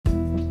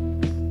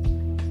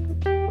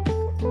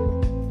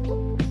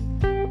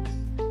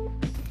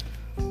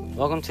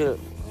Welcome to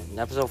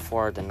episode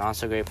 4 of the Not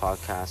So Great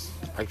podcast.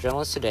 Our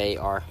journalists today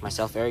are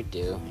myself, Eric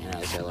Du, and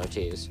Isaiah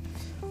Ortiz.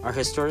 Our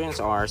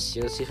historians are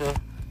Sio Sifa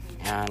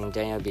and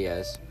Daniel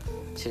Diaz.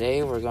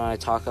 Today we're going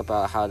to talk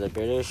about how the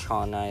British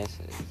colonized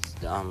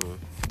the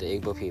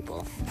Igbo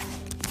people.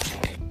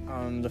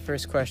 The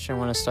first question I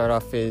want to start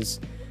off is,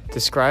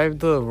 describe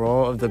the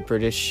role of the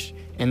British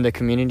in the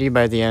community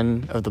by the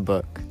end of the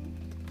book.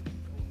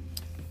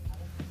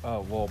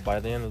 Well, by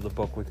the end of the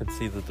book, we could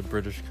see that the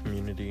British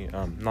community,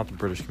 not the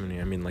British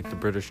community, I mean like the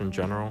British in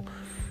general,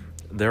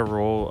 their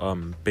role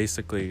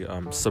basically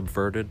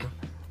subverted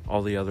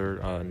all the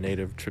other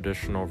native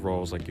traditional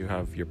roles. Like you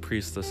have your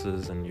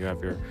priestesses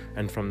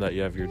and from that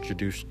you have your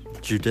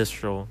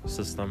judicial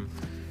system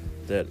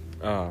that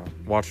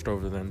watched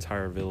over the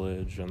entire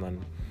village, and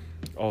then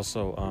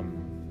also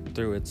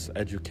through its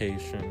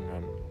education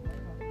and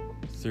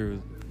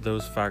through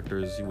those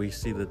factors, we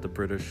see that the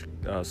British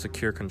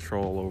secure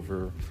control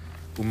over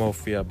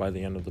Umuofia by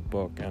the end of the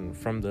book. And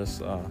from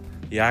this,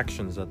 the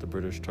actions that the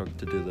British took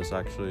to do this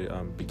actually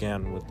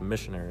began with the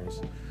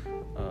missionaries.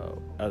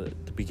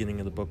 At the beginning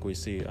of the book, we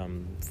see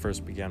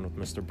first began with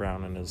Mr.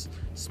 Brown and his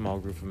small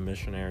group of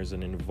missionaries,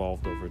 and it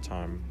evolved over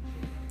time.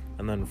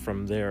 And then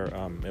from there,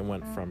 it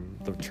went from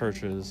the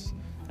churches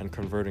and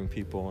converting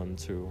people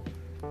into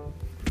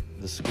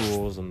the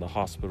schools and the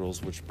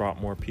hospitals, which brought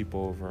more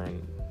people over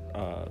and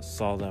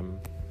saw them,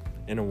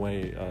 in a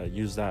way,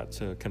 use that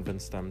to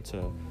convince them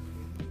to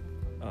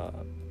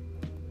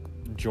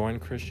join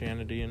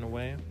Christianity in a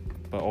way,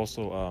 but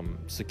also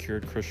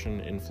secured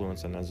Christian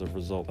influence, and as a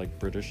result, like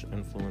British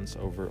influence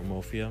over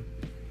Umuofia.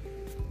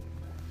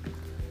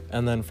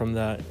 And then from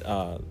that,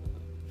 the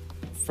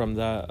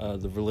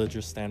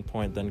religious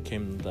standpoint, then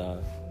came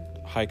the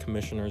high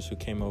commissioners who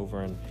came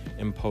over and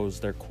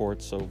imposed their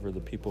courts over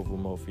the people of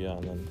Umuofia.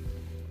 And then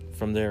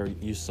from there,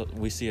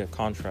 we see a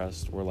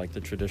contrast where, like, the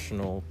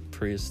traditional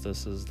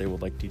priestesses, they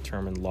would, like,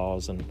 determine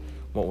laws and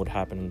what would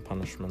happen in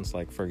punishments.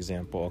 Like, for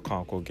example,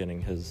 Okonkwo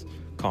getting his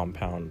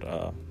compound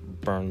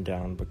burned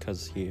down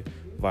because he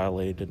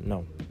violated,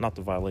 not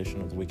the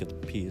violation of the week of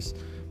the peace,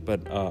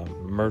 but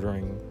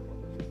murdering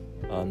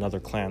another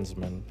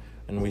clansman.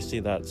 And we see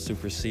that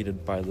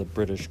superseded by the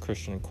British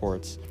Christian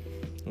courts,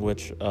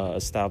 which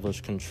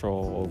established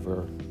control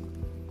over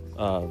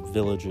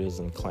villages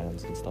and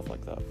clans and stuff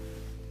like that.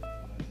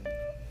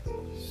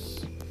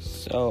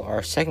 So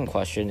our second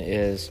question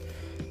is,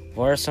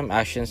 what are some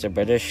actions the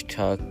British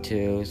took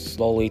to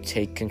slowly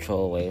take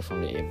control away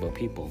from the Igbo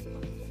people?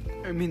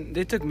 I mean,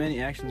 they took many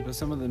actions, but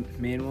some of the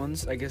main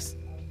ones, I guess,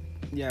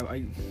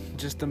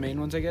 just the main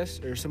ones, I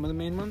guess, or some of the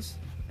main ones.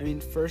 I mean,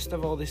 first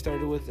of all, they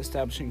started with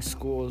establishing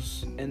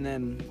schools, and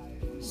then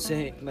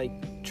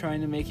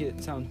trying to make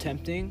it sound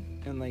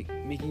tempting, and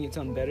making it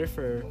sound better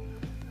for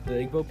the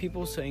Igbo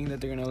people, saying that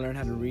they're going to learn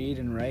how to read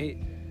and write,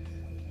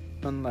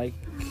 unlike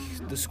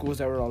the schools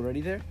that were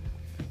already there.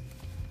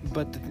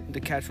 But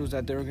the catch was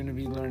that they were going to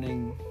be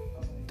learning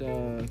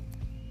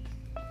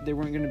they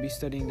weren't going to be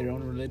studying their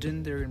own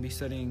religion, they were going to be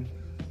studying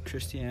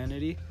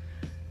Christianity.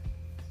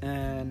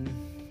 And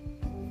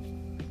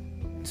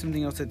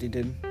something else that they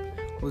did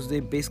was they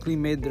basically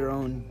made their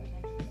own,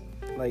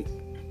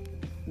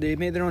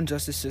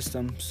 justice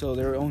system, so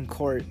their own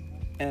court,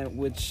 and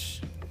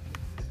which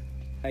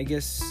I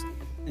guess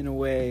in a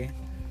way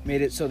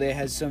made it so they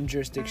had some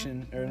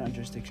jurisdiction, or not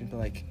jurisdiction,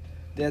 but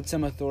they had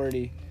some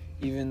authority,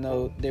 even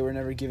though they were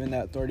never given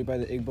that authority by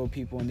the Igbo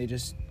people, and they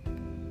just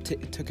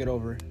took it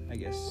over, I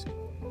guess.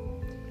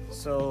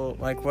 So,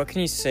 what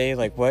can you say,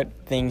 what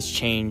things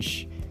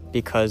change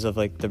because of,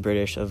 the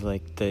British, of,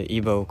 the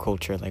Igbo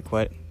culture?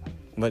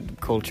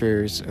 What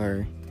cultures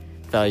or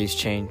values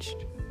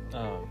changed?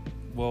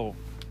 Well,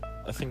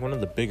 I think one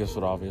of the biggest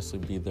would obviously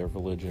be their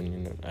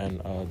religion,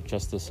 and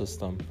justice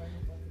system.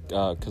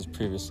 Because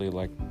previously,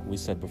 like we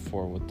said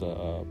before, with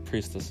the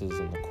priestesses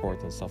and the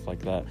court and stuff like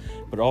that,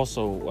 but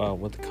also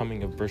with the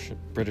coming of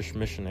British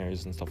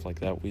missionaries and stuff like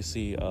that, we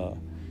see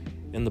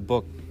in the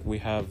book we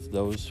have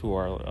those who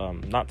are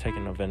not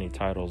taken of any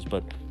titles,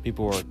 but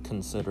people who are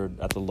considered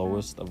at the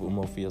lowest of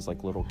Umuofia's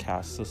little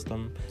caste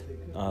system.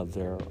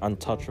 They're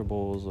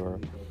untouchables, or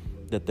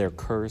that they're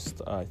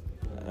cursed,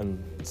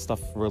 and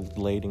stuff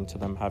relating to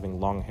them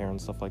having long hair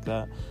and stuff like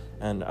that.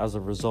 And as a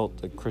result,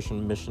 the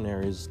Christian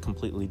missionaries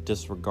completely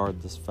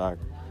disregard this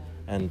fact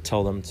and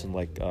tell them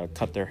to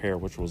cut their hair,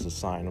 which was a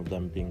sign of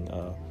them being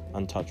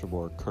untouchable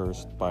or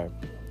cursed by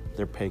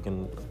their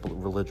pagan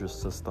religious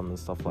system and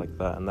stuff like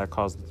that. And that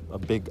caused a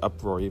big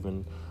uproar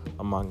even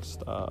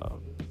amongst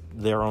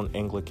their own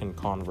Anglican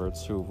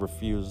converts, who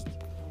refused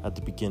at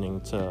the beginning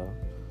to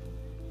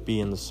be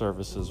in the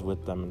services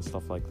with them and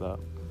stuff like that.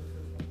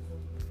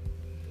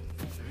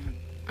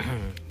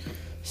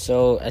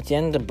 So at the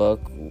end of the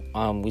book,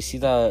 we see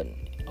that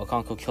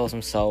Okonkwo kills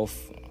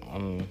himself,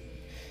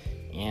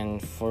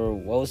 and for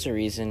what was the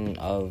reason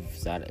of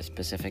that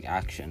specific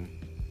action?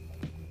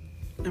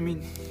 I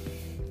mean,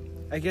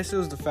 I guess it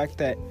was the fact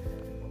that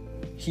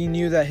he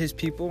knew that his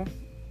people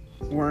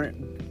weren't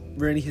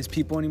really his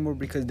people anymore,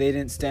 because they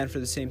didn't stand for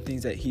the same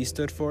things that he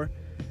stood for,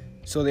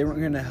 so they weren't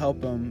going to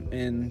help him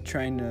in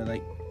trying to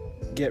like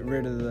get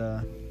rid of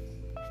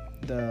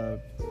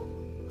the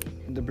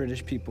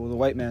British people, the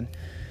white man.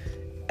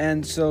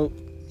 And so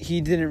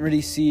he didn't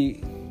really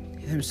see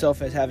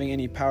himself as having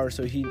any power,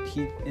 so he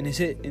in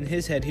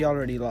his head he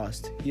already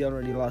lost,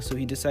 so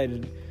he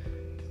decided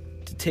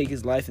to take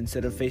his life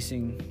instead of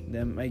facing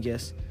them, I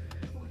guess,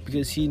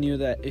 because he knew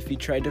that if he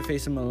tried to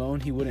face them alone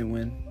he wouldn't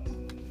win.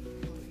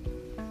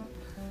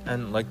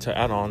 And like to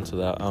add on to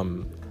that,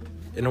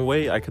 in a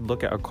way I could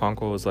look at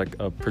Okonkwo as like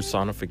a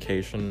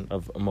personification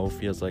of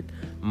Omofia's like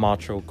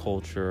macho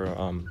culture.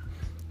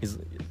 He's,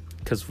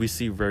 because we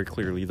see very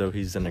clearly, though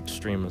he's an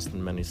extremist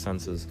in many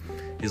senses,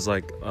 he's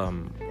like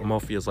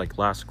Umofia's like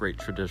last great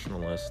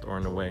traditionalist, or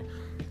in a way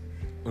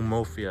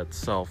Umofia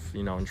itself,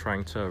 you know, in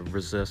trying to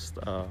resist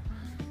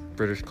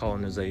British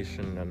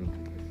colonization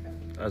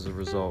and as a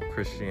result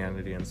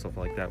Christianity and stuff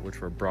like that,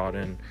 which were brought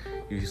in.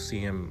 You see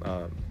him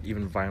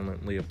even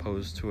violently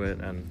opposed to it,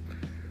 and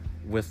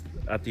with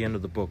at the end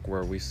of the book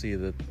where we see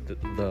that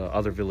the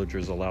other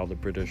villagers allow the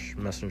British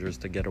messengers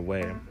to get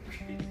away,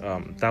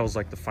 that was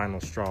like the final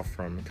straw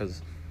for him,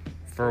 because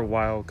for a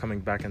while coming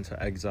back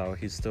into exile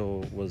he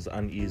still was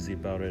uneasy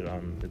about it.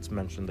 It's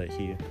mentioned that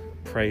he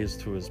prays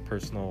to his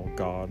personal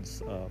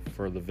gods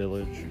for the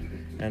village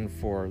and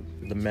for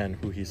the men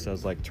who he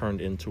says like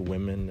turned into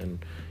women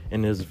and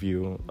in his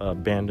view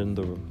abandoned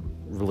the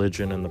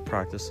religion and the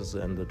practices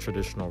and the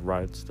traditional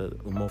rites that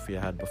Umofia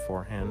had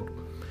beforehand,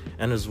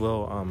 and as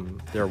well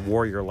their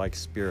warrior-like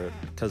spirit,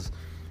 because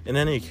in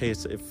any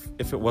case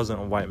if it wasn't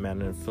a white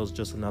man and if it was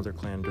just another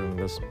clan doing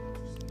this,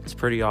 it's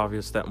pretty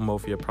obvious that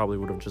Umofia probably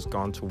would have just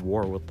gone to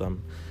war with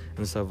them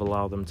instead of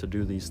allow them to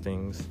do these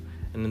things.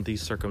 And in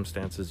these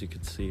circumstances you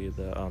could see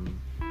that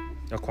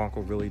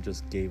Okonkwo really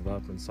just gave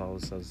up and saw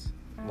this as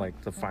like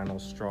the final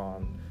straw,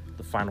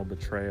 the final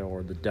betrayal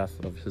or the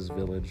death of his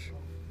village.